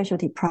their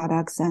specialty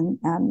products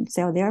and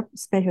sell their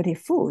specialty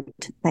food,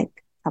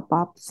 like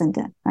kebabs and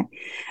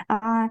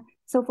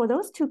so for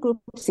those two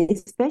groups,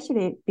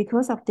 especially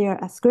because of their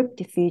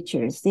scripted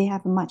features, they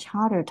have a much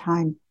harder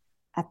time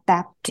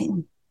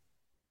adapting.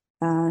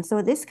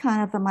 So this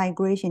kind of a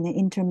migration and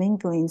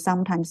intermingling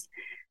sometimes,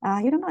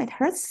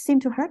 it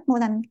seems to hurt more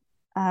than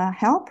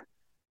help,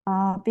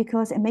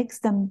 because it makes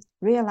them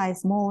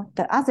realize more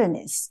the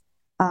otherness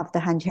of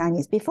the Han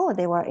Chinese. Before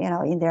they were,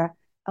 in their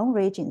own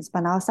regions,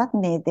 but now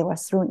suddenly they were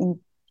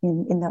thrown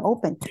in the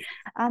open.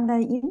 And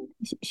in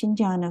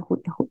Xinjiang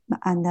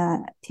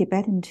and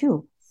Tibetan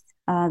too,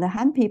 the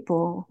Han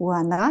people who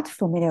are not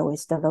familiar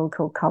with the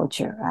local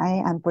culture,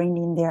 right, and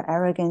bringing their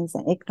arrogance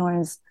and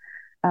ignorance,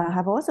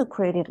 have also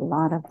created a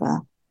lot of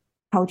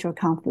cultural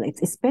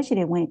conflicts,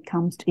 especially when it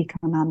comes to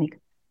economic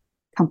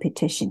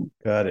competition.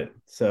 Got it.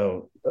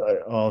 So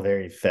all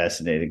very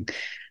fascinating.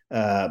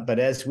 But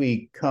as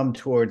we come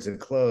towards a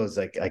close,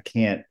 I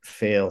can't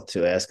fail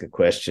to ask a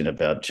question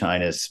about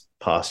China's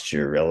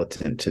posture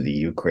relative to the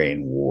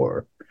Ukraine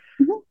war.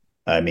 Mm-hmm.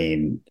 I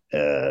mean,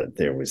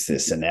 there was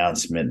this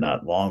announcement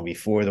not long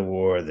before the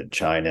war that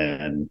China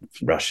and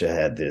Russia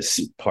had this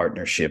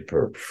partnership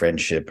or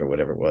friendship or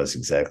whatever it was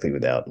exactly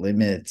without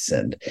limits.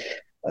 And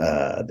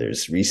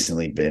there's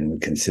recently been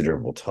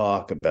considerable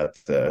talk about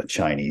the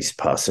Chinese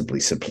possibly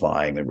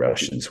supplying the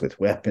Russians with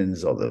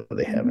weapons, although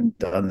they haven't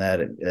done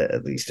that,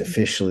 at least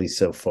officially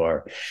so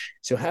far.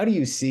 So how do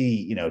you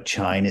see,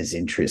 China's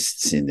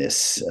interests in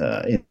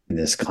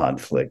this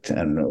conflict,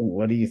 and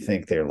what do you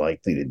think they're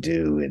likely to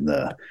do in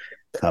the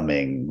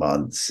coming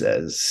months?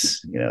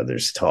 As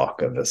there's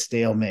talk of a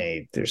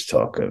stalemate, there's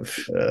talk of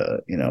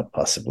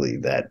possibly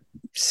that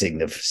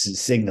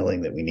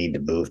signaling that we need to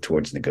move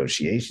towards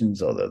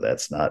negotiations, although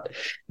that's not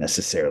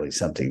necessarily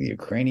something the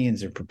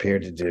Ukrainians are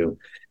prepared to do.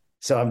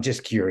 So I'm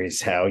just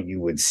curious how you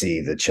would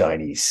see the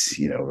Chinese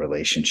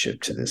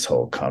relationship to this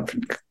whole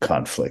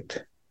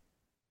conflict.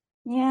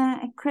 Yeah,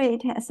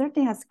 it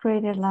certainly has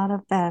created a lot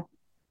of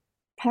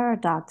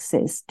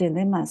paradoxes,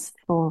 dilemmas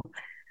for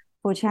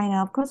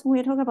China. Of course, when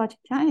we talk about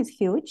China, is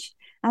huge,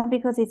 and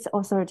because it's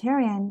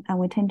authoritarian, and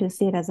we tend to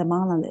see it as a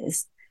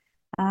monolith.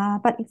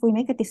 But if we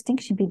make a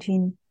distinction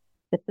between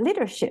the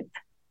leadership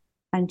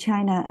and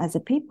China as a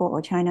people,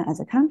 or China as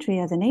a country,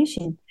 as a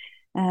nation,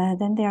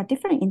 then there are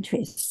different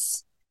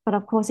interests. But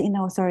of course, in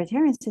the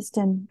authoritarian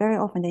system, very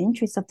often the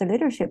interests of the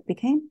leadership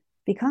become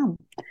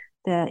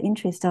the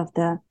interest of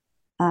the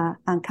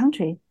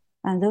country,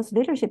 and those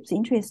leadership's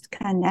interests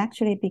can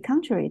actually be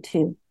contrary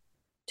to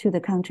the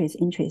country's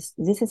interests.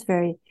 This is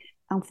very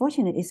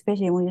unfortunate,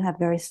 especially when you have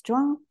very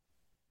strong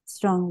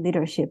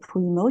leadership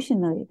who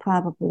emotionally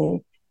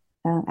probably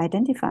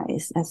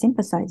identifies and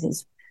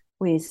sympathizes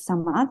with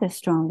some other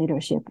strong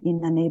leadership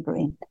in a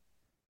neighboring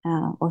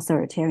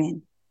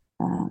authoritarian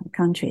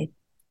country.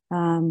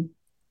 But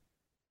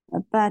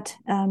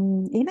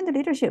even the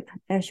leadership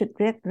should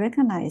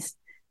recognize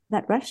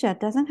that Russia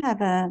doesn't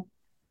have a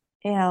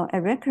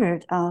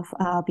record of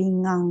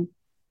being on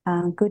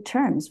good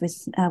terms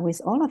with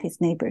all of its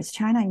neighbors,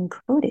 China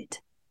included,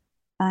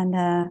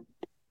 and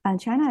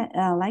China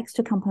likes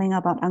to complain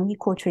about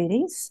unequal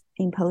treaties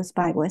imposed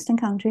by Western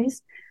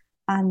countries,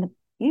 and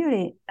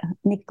usually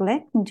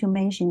neglecting to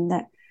mention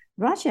that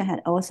Russia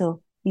had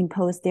also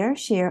imposed their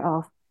share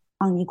of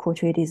unequal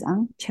treaties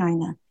on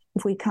China.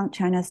 If we count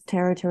China's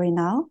territory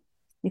now,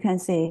 you can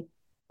say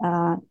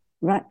a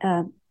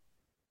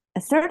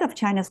third of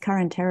China's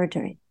current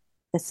territory,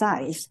 the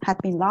size, had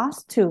been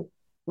lost to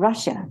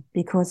Russia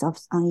because of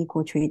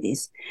unequal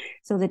treaties.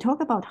 So they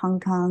talk about Hong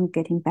Kong,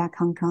 getting back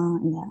Hong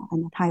Kong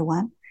and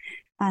Taiwan.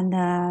 And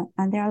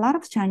there are a lot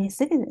of Chinese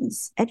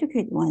citizens,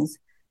 educated ones,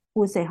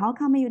 who say, how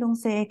come you don't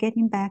say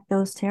getting back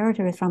those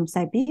territories from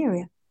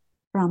Siberia,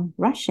 from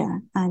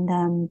Russia?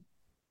 And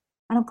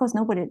of course,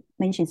 nobody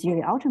mentions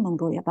really Outer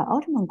Mongolia, but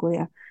Outer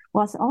Mongolia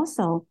was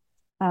also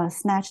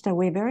snatched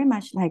away very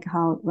much like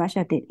how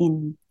Russia did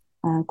in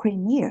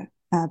Crimea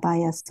by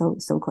a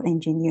so-called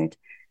engineered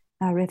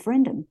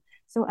referendum.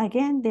 So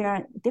again, there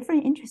are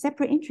different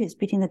separate interests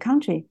between the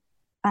country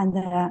and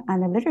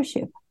the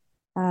leadership,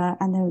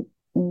 and the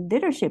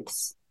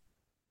leadership's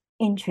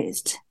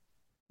interest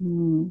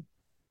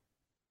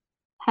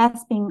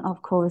has been,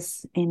 of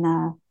course, in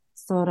a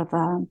sort of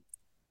a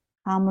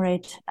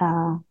comrade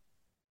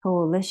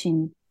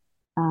coalition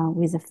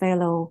with a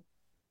fellow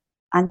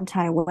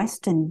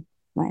anti-Western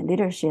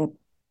leadership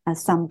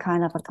as some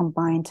kind of a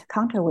combined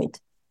counterweight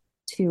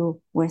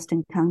to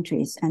Western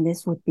countries. And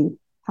this would be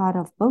part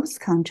of both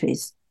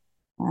countries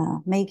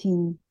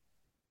making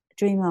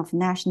dream of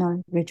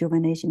national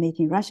rejuvenation,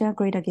 making Russia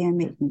great again,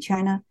 making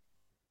China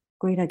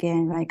great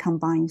again, right?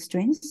 Combined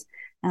strengths.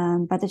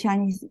 But the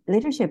Chinese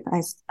leadership,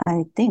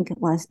 I think,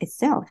 was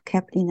itself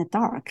kept in the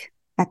dark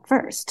at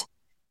first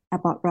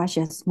about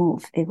Russia's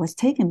move. It was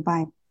taken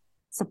by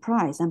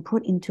surprise and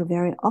put into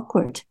very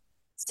awkward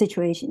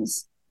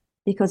situations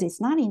because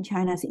it's not in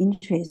China's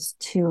interest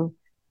to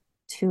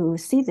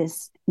see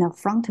this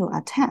frontal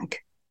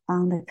attack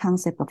on the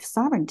concept of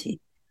sovereignty,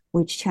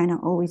 which China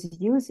always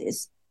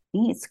uses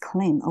in its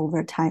claim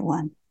over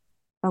Taiwan.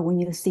 But when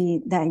you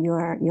see that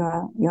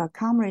your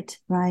comrade,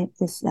 right,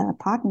 this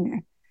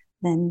partner,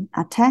 then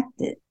attack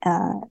the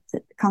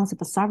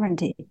concept of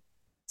sovereignty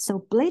so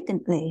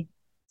blatantly,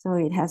 so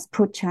it has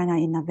put China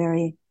in a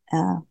very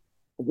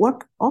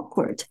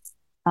awkward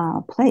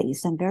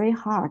place and very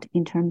hard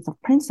in terms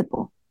of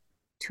principle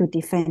to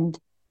defend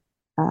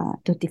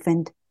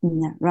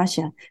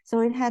Russia. So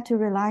it had to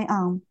rely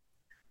on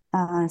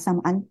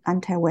some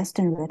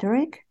anti-Western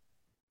rhetoric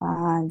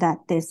that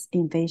this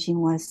invasion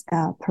was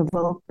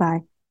provoked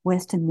by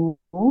Western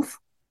move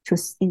to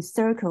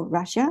encircle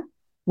Russia,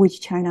 which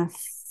China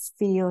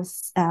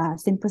feels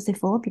sympathy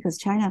for because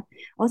China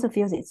also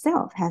feels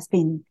itself has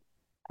been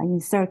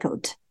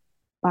encircled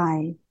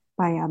by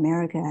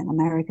America and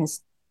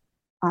America's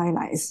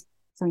allies.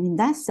 So in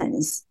that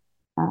sense,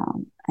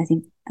 I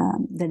think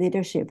the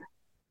leadership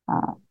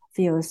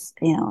feels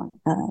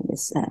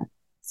this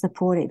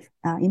supportive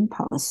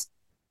impulse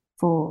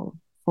for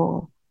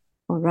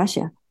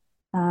Russia.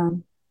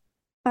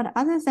 But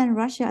other than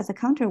Russia as a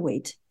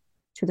counterweight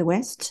to the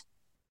West,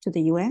 to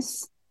the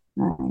US,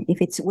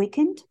 if it's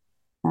weakened,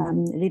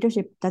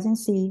 leadership doesn't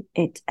see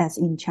it as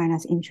in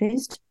China's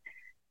interest.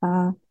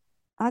 Other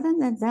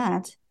than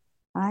that,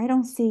 I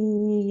don't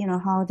see,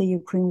 how the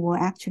Ukraine war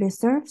actually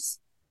serves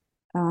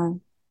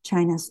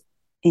China's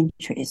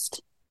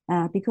interest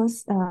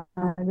because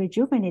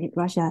rejuvenated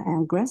Russia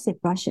and aggressive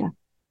Russia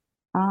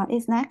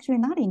is actually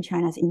not in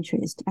China's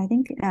interest. I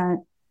think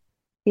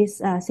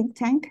his think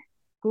tank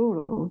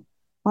guru,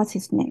 what's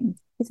his name?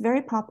 He's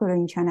very popular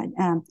in China.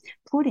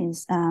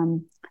 Putin's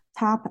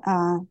top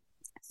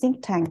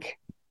think tank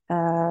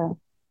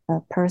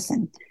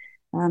person.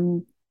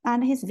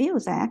 And his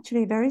views are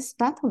actually very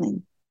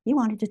startling. He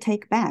wanted to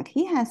take back.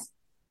 They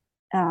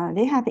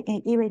have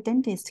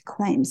irredentist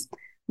claims,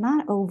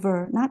 not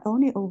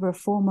only over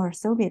former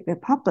Soviet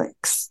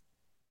republics,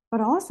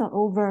 but also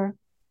over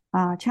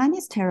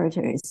Chinese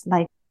territories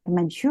like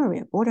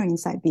Manchuria, bordering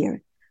Siberia,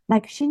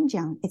 like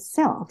Xinjiang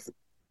itself.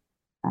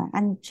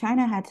 And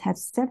China had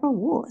several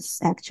wars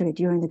actually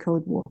during the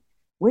Cold War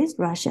with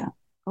Russia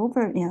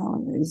over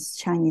these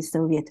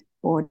Chinese-Soviet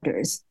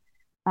borders.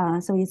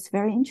 So it's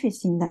very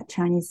interesting that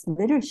Chinese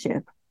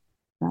leadership,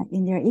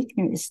 in their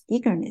eagerness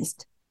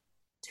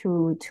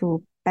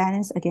to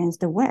balance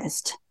against the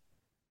West,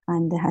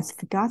 and has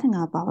forgotten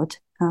about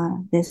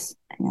this,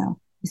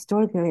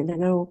 historically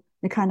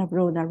the kind of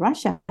role that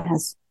Russia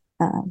has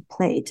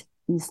played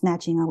in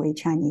snatching away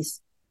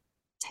Chinese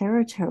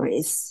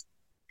territories.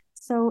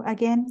 So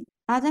again,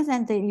 other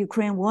than the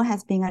Ukraine war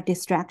has been a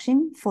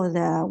distraction for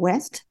the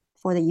West,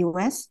 for the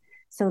US,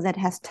 so that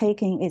has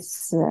taken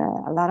its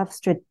a lot of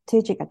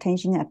strategic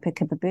attention and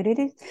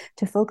capabilities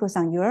to focus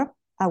on Europe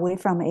away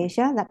from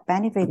Asia. That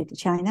benefited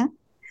China.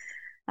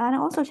 And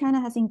also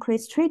China has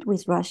increased trade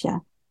with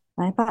Russia.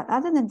 Right? But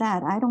other than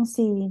that, I don't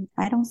see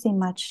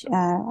much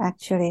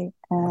actually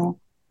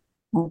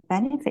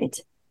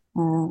benefit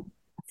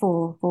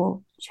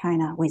for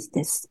China with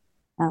this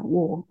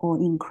war or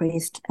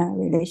increased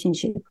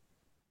relationship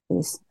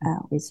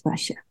with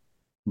Russia.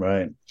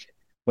 Right.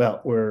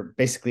 Well, we're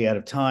basically out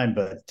of time,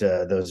 but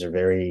those are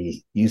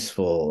very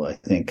useful, I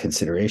think,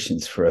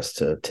 considerations for us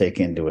to take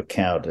into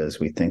account as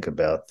we think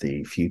about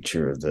the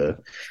future of the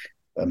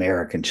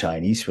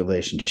American-Chinese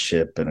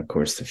relationship and, of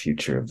course, the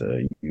future of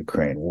the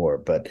Ukraine war.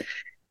 But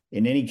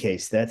in any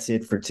case, that's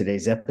it for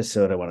today's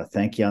episode. I want to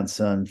thank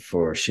Yan-Sun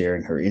for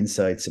sharing her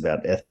insights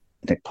about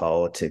ethnic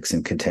politics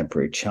in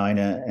contemporary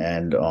China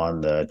and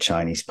on the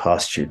Chinese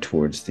posture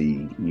towards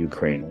the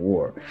Ukraine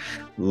war.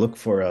 Look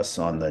for us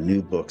on the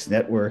New Books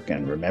Network,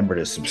 and remember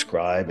to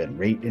subscribe and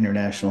rate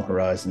International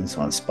Horizons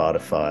on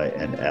Spotify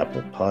and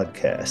Apple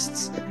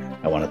Podcasts.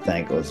 I want to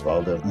thank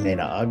Osvaldo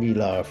Mena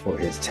Aguilar for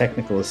his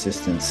technical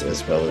assistance,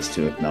 as well as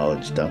to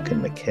acknowledge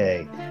Duncan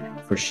McKay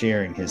for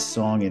sharing his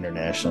song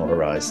International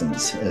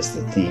Horizons as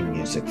the theme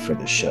music for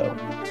the show.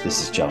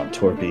 This is John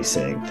Torpy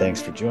saying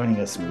thanks for joining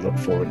us, and we look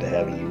forward to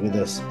having you with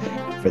us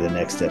for the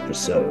next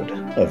episode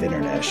of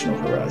International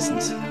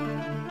Horizons.